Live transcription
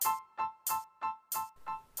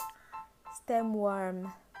STEM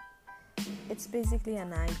worm. It's basically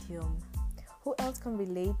an idiom. Who else can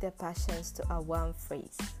relate their passions to a worm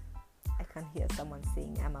phrase? I can hear someone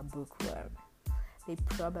saying, I'm a bookworm. They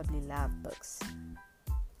probably love books.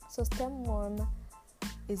 So STEM worm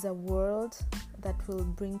is a world that will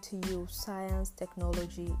bring to you science,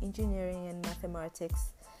 technology, engineering, and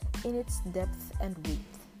mathematics in its depth and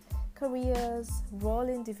width. Careers, role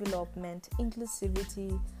in development,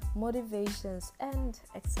 inclusivity, motivations, and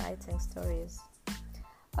exciting stories.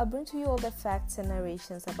 I'll bring to you all the facts and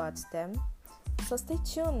narrations about STEM, so stay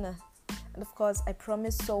tuned. And of course, I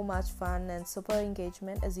promise so much fun and super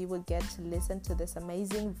engagement as you will get to listen to this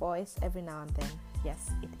amazing voice every now and then.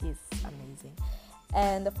 Yes, it is amazing.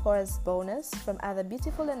 And of course, bonus from other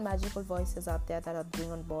beautiful and magical voices out there that I'll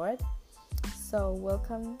bring on board. So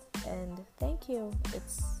welcome and thank you.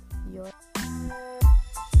 It's your